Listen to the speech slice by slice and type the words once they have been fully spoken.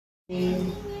How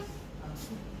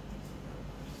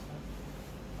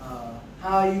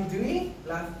are you doing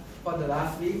for the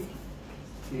last week?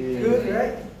 Good,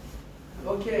 right?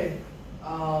 Okay.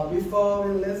 Before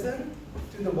we listen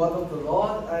to the word of the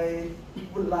Lord, I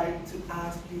would like to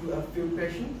ask you a few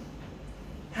questions.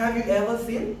 Have you ever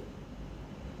sinned?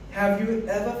 Have you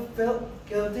ever felt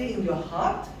guilty in your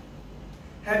heart?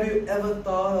 Have you ever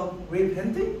thought of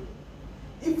repenting?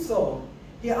 If so,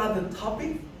 here are the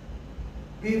topics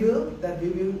we will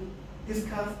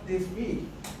discuss this week.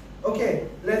 Okay,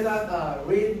 let us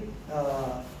read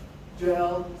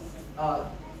Joel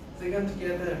 2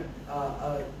 together.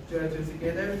 Joel 2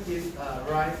 together. Please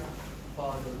rise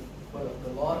for the word of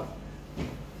the Lord.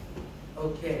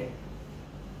 Okay.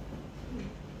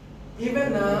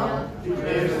 Even now,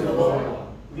 declares the Lord,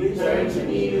 return to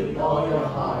me with all your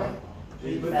heart,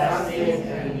 with fasting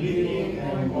and weeping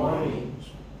and mourning.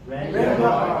 Rend your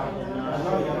heart and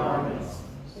not your garments.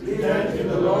 Return to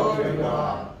the Lord your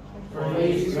God, for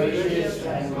he is gracious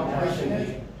and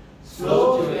compassionate,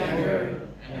 slow to anger,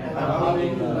 and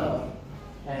abounding in love.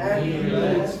 And he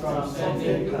relents from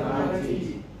sending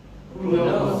calamity. Who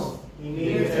knows? He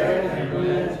may turn and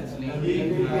relent and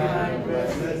leave behind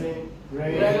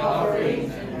grain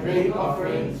offerings and grain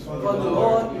offerings for the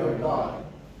Lord your God.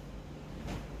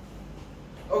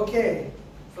 Okay,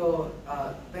 so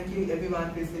thank you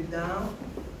everyone. Please sit down.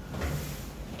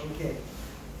 Okay.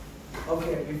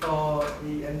 Okay, before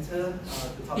we enter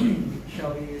the topic,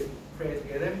 shall we pray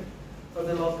together? For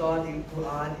the Lord God who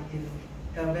art in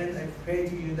heaven, I pray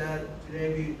to you that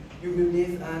today you will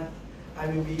lead us. I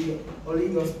will be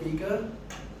only your speaker.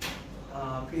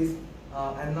 Please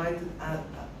anoint us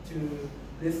to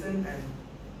listen and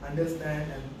understand,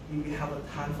 and we will have a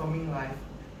transforming life.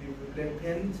 We will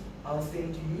repent our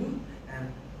sin to you,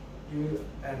 and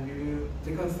we will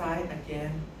reconcile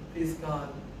again. Please God,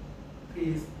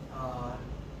 please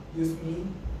use me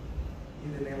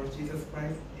in the name of Jesus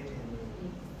Christ.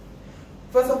 Amen.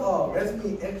 First of all, let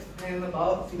me explain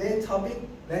about today's topic,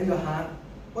 Rend Your Heart.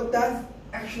 What does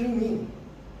actually mean?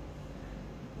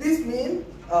 This means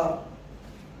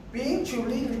being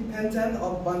truly repentant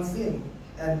of one's sin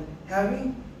and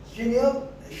having genuine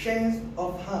change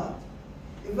of heart.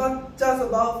 It's not just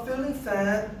about feeling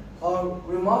sad or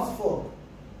remorseful.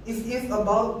 It is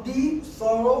about deep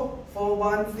sorrow for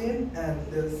one's sin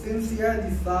and the sincere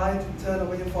desire to turn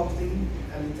away from sin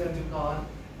and return to God.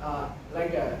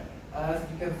 As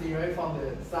you can see right from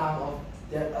the Psalm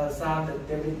that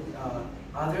David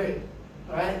uttered,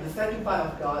 right? The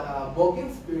sacrifice of God,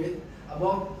 broken spirit,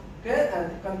 broken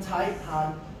and contrite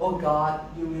heart. Oh God,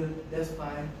 you will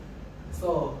despise.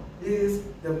 So this is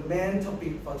the main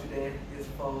topic for today. Is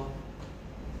for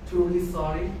truly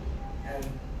sorry and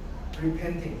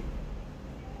repenting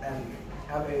and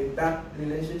have a back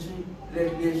relationship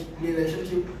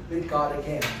with God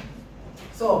again.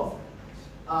 So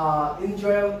in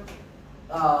Joel,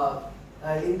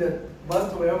 in the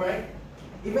verse 12, right?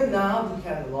 Even now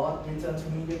declare the Lord, return to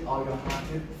me with all your heart,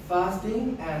 with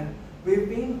fasting and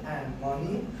weeping and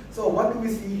mourning. So what do we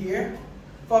see here?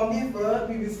 From this word,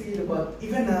 we will see the word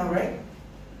even now, right?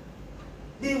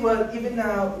 The word even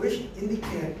now, which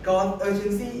indicates God's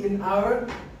urgency in our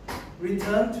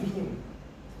return to Him.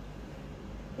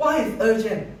 Why is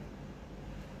urgent?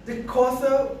 The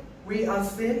closer we are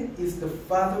sin is the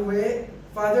farther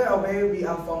away we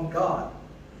are from God.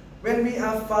 When we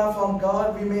are far from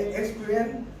God, we may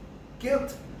experience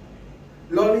guilt,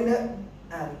 loneliness,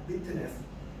 and bitterness.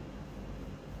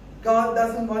 God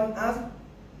doesn't want us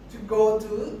to go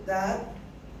to that.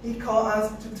 He calls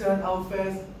us to turn our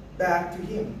face back to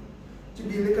Him. To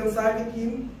be reconciled with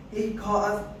Him, He calls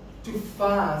us to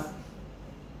fast,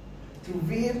 to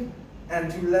weep,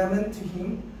 and to lament to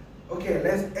Him. Okay,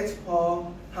 let's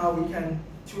explore how we can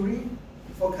truly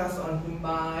focus on Him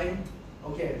by,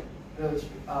 verse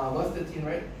 13,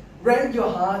 right? Rend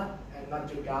your heart and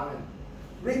not your garment.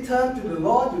 Return to the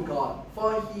Lord your God,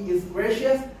 for He is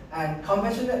gracious and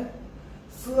compassionate,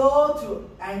 slow to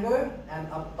anger and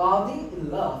abounding in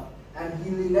love, and He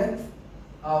relents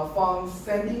from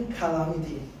sending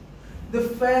calamity. The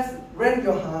first, rend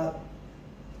your heart,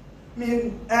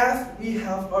 means, as we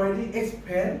have already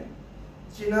explained,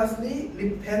 genuinely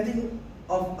repenting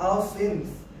of our sins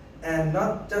and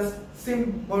not just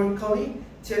symbolically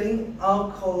telling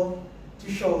our call to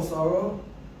show sorrow,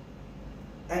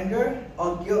 anger,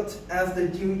 or guilt as the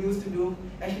Jews used to do.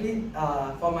 Actually,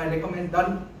 for my recommend,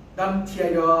 don't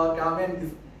tear your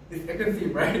garment. It's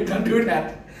expensive, right? Don't do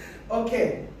that.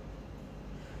 Okay.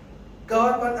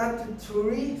 God wants us to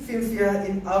truly sincere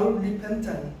in our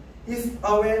repentance. He's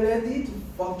always ready to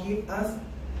forgive us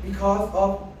because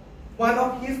of one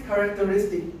of His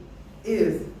characteristics.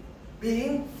 is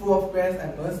being full of grace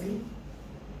and mercy,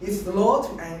 is slow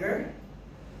to anger,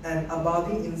 and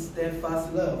abounding in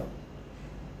steadfast love.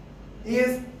 He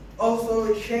is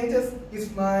also changes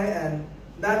his mind and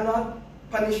does not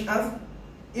punish us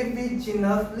if we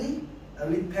genuinely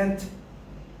repent.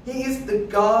 He is the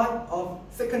God of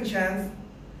second chance.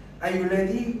 Are you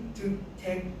ready to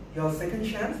take your second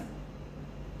chance?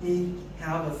 He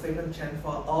has a second chance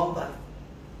for all of us.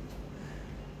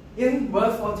 In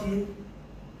verse 14,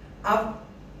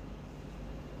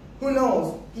 who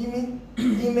knows, he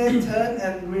may turn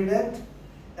and relent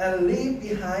and leave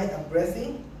behind a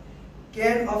blessing,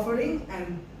 gain offering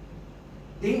and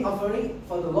drink offering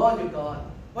for the Lord your God.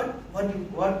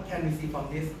 What can we see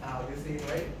from this? You see,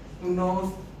 right? Who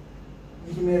knows,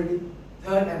 he may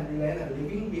turn and relent and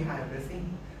leaving behind a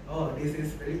blessing. Oh, this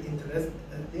is very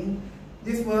interesting.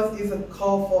 This verse is a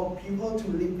call for people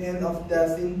to repent of their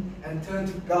sin and turn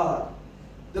to God.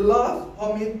 The Lord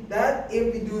promised that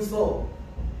if we do so,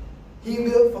 He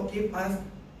will forgive us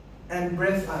and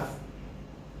bless us.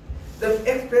 The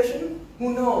expression,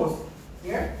 who knows,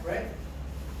 here, right?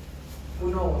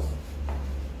 Who knows?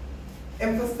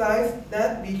 Emphasize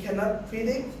that we cannot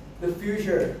predict the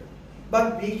future,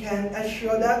 but we can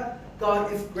assure that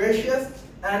God is gracious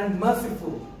and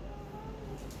merciful.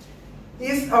 He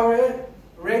is already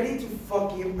ready to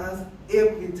forgive us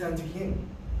if we turn to Him.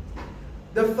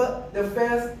 The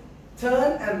first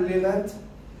turn and relent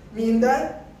mean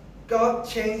that God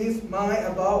changed His mind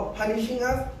about punishing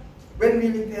us when we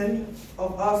repent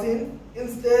of our sin.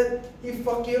 Instead, He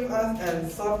forgives us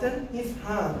and softens His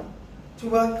hand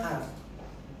toward us.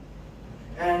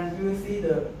 And you see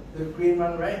the green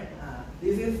one, right?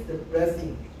 This is the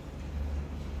blessing.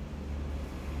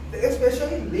 The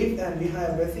expression "leave and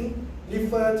behind blessing"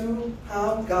 refer to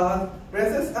how God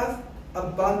blesses us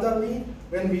abundantly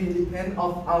when we repent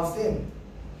of our sin.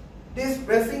 This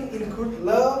blessing includes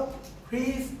love,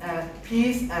 peace,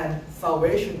 and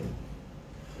salvation.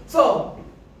 So,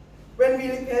 when we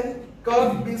repent,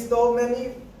 God bestows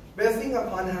many blessings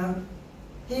upon us.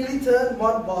 He returned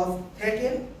what was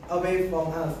taken away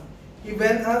from us. He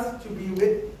wants us to be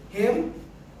with Him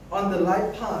on the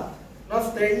right path,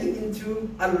 not straying into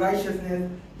unrighteousness.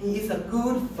 He is a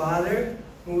good Father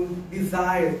who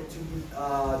desires to be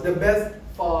the best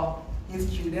for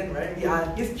His children, right? We are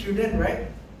His children, right?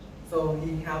 So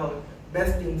He has a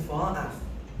best thing for us.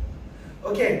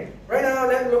 Okay, right now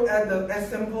let's look at the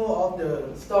example of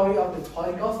the story of the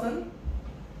prodigal son.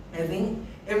 I think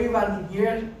everyone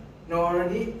here know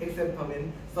already except Pamela.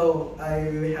 So I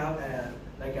will have a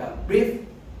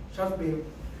short brief.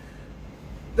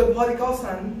 The prodigal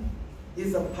son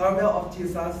is a parable of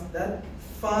Jesus that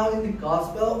found in the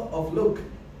Gospel of Luke,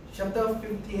 chapter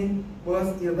 15,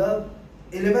 verse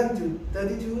 11 to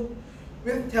 32,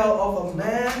 which tells of a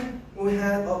man who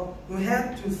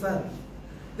had two sons.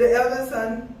 The elder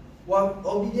son was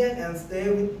obedient and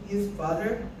stayed with his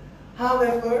father.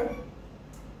 However,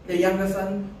 the younger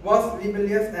son was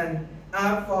rebellious and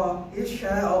asked for his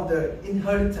share of the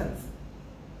inheritance.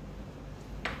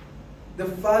 The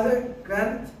father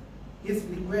granted his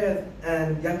request,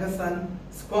 and younger son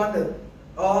squandered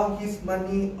all his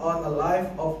money on a life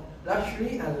of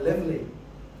luxury and leveling.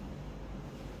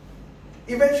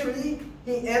 Eventually,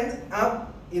 he ended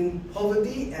up in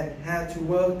poverty and had to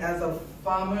work as a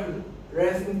farmer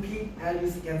raising pigs,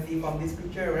 as you can see from this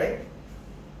picture, right?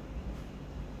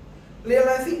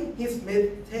 Realizing his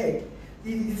mistake,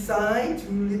 he decided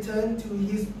to return to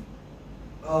his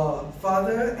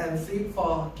father and seek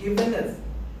forgiveness.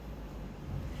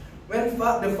 When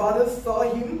the father saw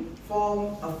him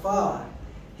from afar,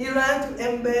 he ran to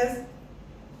embrace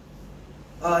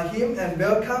him and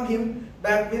welcome him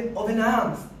back with open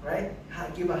arms, right?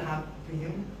 Give a hug to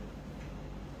him.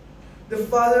 The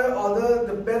father ordered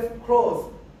the best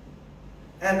clothes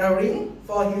and a ring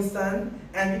for his son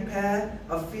and prepared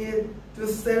a feast to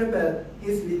celebrate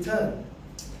his return.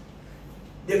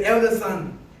 The elder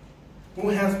son, who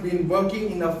has been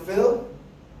working in a field,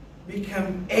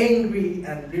 became angry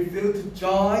and refused to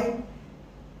join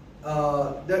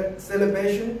the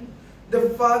celebration. The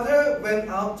father went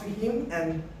out to him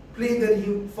and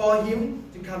pleaded for him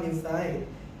to come inside,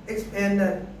 explained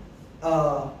that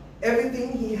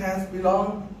everything he has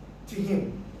belonged to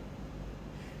him,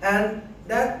 and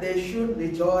that they should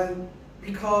rejoice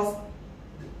because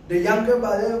the younger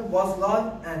brother was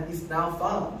lost and is now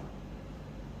found.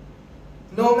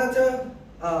 No matter,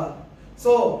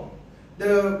 so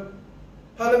the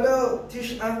parable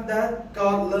teaches us that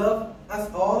God loves us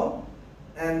all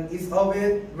and is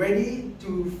always ready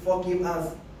to forgive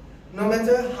us, no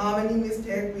matter how many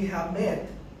mistakes we have made.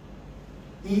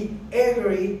 He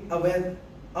eagerly awaits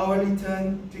our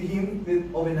return to Him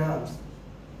with open arms.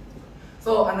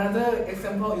 So another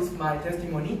example is my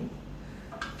testimony.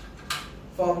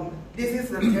 This is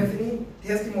the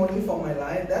testimony from my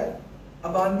life that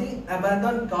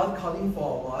abandoned God calling for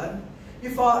a while.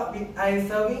 Before I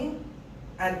serving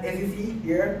at SEC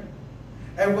here,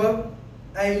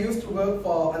 I used to work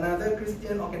for another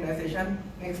Christian organization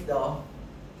next door.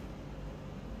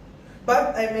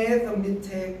 But I made a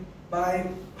mistake by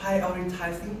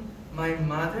prioritizing my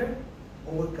mother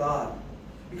over God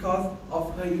because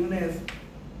of her illness.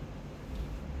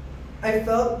 I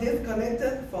felt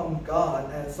disconnected from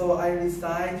God, and so I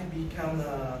decided to become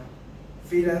a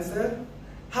freelancer.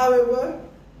 However,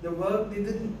 the work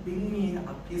didn't bring me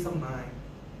a peace of mind,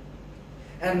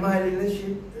 and my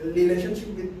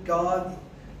relationship with God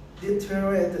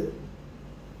deteriorated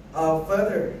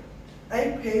further.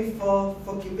 I prayed for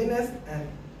forgiveness and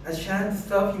a chance to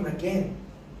serve Him again.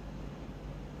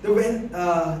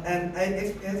 And I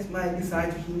expressed my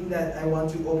desire to Him that I want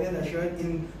to open a church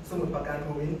in Samut Prakan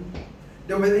province.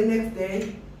 The very next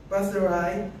day, Pastor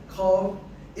Rai called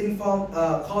to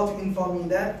inform me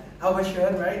that our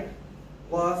church,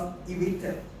 was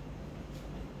evicted.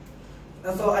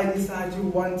 And so I decided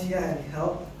to volunteer and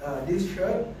help this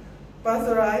church.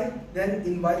 Pastor Rai then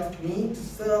invited me to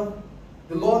serve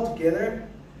the Lord together,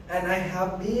 and I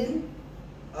have been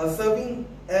serving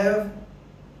ever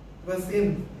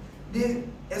since. This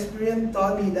experience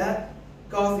taught me that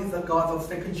God is a God of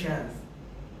second chance.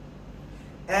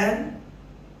 And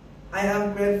I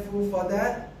am grateful for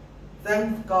that.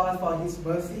 Thank God for His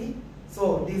mercy.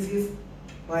 So this is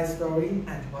my story,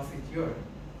 and was it yours?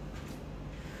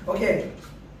 Okay.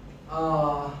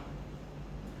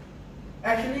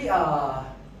 Actually,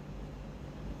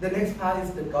 the next part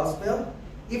is the gospel.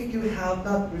 If you have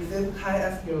not received Christ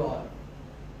as your Lord,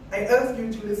 I urge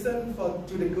you to listen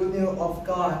to the good news of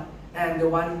God. And the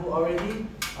one who already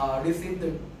received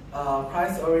the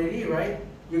Christ already,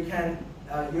 you can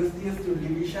use this to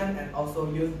revision and also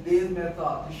use this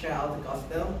method to share out the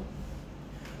gospel.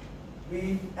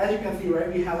 As you can see,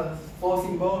 we have a 4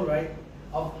 symbol,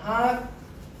 of heart,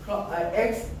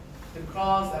 X, the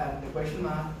cross, and the question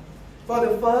mark. For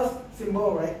the first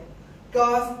symbol,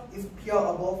 God is pure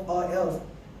above all else.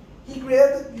 He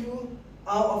created you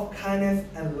out of kindness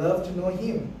and love to know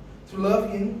Him, to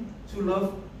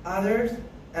love others,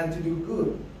 and to do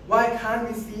good. Why can't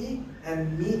we see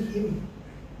and meet Him?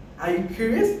 Are you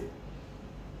curious?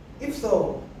 If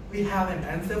so, we have an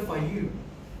answer for you.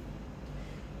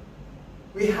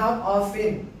 We have all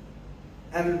sinned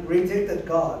and rejected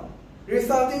God,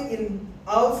 resulting in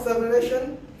our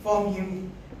separation from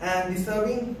Him and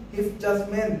deserving His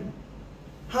judgment.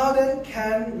 How then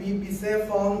can we be saved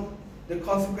from the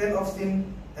consequence of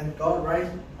sin and God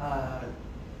righteous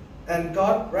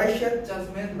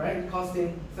judgment, Because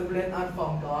sin separates us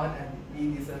from God and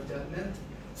we deserve judgment.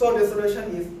 So the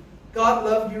solution is God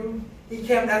loves you. He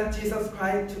came as Jesus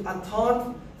Christ to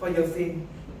atone for your sin,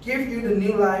 give you the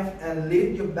new life, and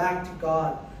lead you back to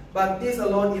God. But this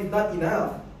alone is not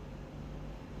enough.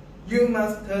 You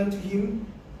must turn to Him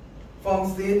from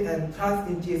sin and trust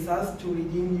in Jesus to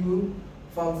redeem you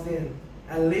from sin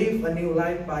and live a new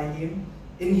life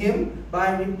in Him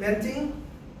by repenting,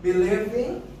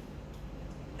 believing,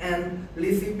 and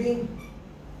receiving.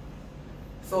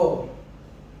 So,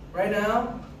 right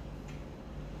now,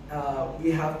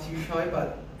 we have 2 choices,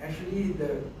 but actually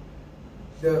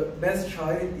the best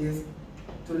choice is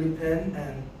to repent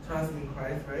and trust in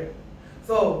Christ,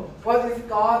 So, what is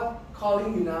God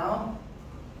calling you now?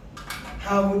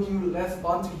 How would you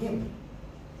respond to Him?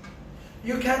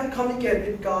 You can communicate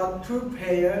with God through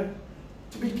prayer.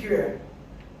 To be clear,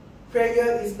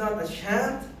 prayer is not a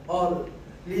chant or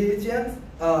religion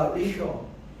ritual.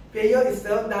 Prayer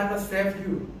itself does not save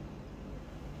you.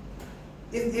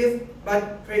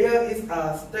 But prayer is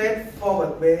a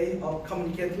straightforward way of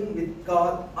communicating with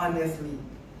God honestly.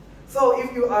 So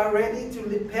if you are ready to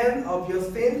repent of your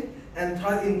sin and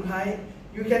trust in Christ,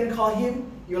 you can call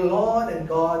Him your Lord and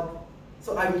God.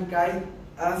 So I will guide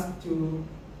us to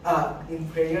in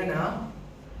prayer now.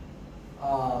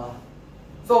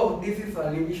 So this is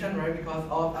a revision, Because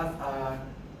all of us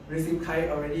received Christ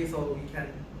already, so we can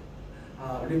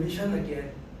revision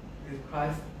again with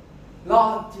Christ.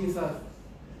 Lord Jesus,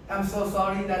 I'm so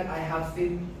sorry that I have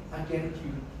sinned against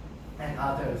you and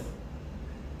others.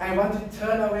 I want to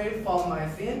turn away from my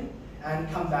sin and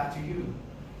come back to you.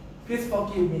 Please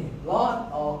forgive me,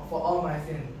 Lord, for all my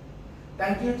sin.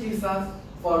 Thank you, Jesus,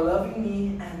 for loving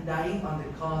me and dying on the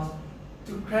cross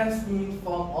to cleanse me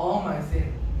from all my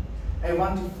sin. I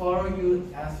want to follow you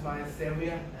as my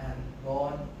Savior and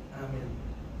Lord. Amen.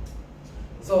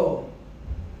 So,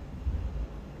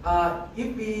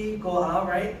 if we go out,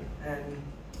 right, and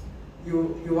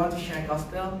you want to share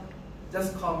gospel,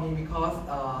 just call me because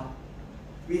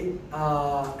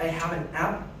I have an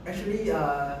app. Actually,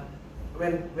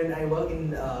 when I work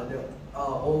in the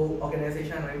old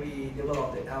organization, right, we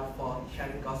developed the app for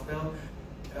sharing gospel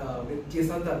with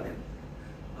Jesus.net.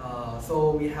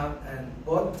 So we have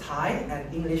both Thai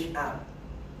and English app.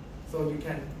 So you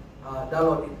can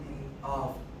download it in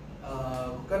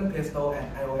Google Play Store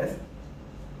and iOS.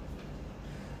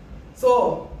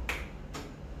 So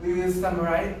we will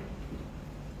summarize.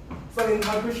 So in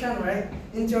conclusion, right,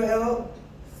 in Joel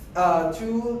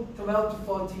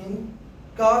 2:12-14,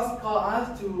 God calls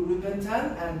us to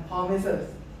repentance and promises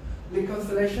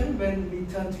reconciliation when we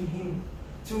turn to Him.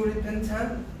 To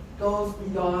repentance goes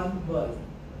beyond words.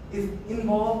 It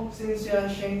involves sincere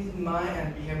change in mind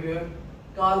and behavior.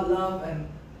 God's love and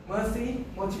mercy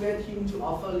motivate Him to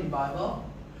offer revival.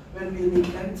 When we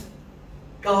repent,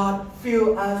 God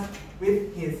fills us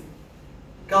with His.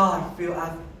 God fills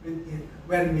us with His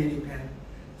when we repent.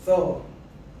 So,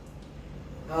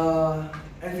 I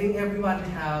think everyone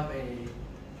have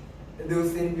do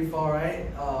sin before, right?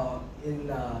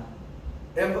 In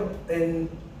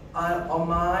our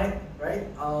mind, right?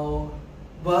 Our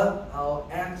word, our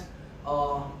act,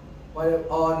 or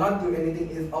not do anything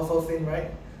is also sin,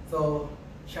 right? So,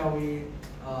 shall we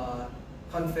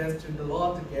confess to the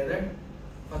Lord together?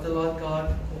 Father, Lord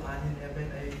God, who art in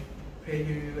heaven, I pray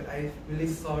you. I'm really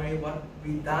sorry what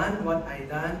we done, what I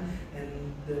done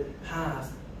in the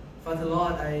past. Father,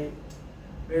 Lord, I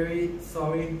very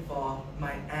sorry for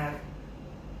my act,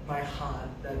 my heart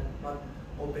that not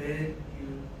obeyed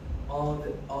you all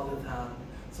the time.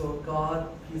 So God,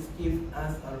 please give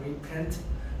us a repent.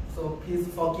 So please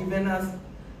forgive us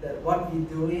that what we're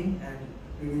doing, and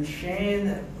we will change.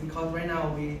 And because right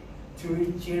now we to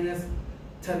regenerate,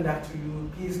 turn back to you.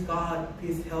 Please God,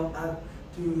 please help us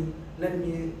to let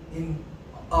me in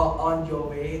on your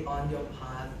way, on your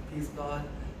path. Please God,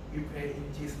 we pray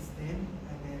in Jesus' name.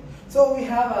 Amen. So we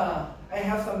have I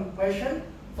have some question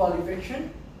for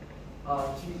reflection.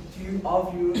 To all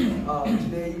of you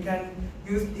today, you can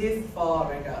use this for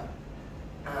like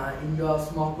in your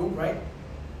small group, right?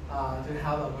 To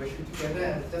have a worship together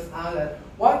and just ask that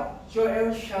what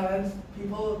Joel challenge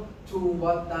people to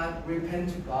what that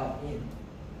repent to God mean.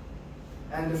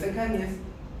 And the second is,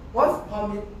 what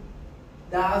promise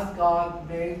does God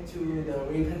make to the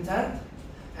repentant?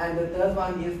 And the third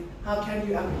one is, how can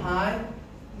you apply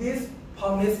this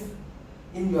promise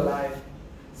in your life?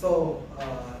 So,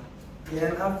 we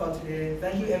end up for today.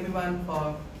 Thank you everyone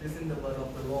for listening to the word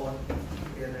of the Lord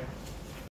together.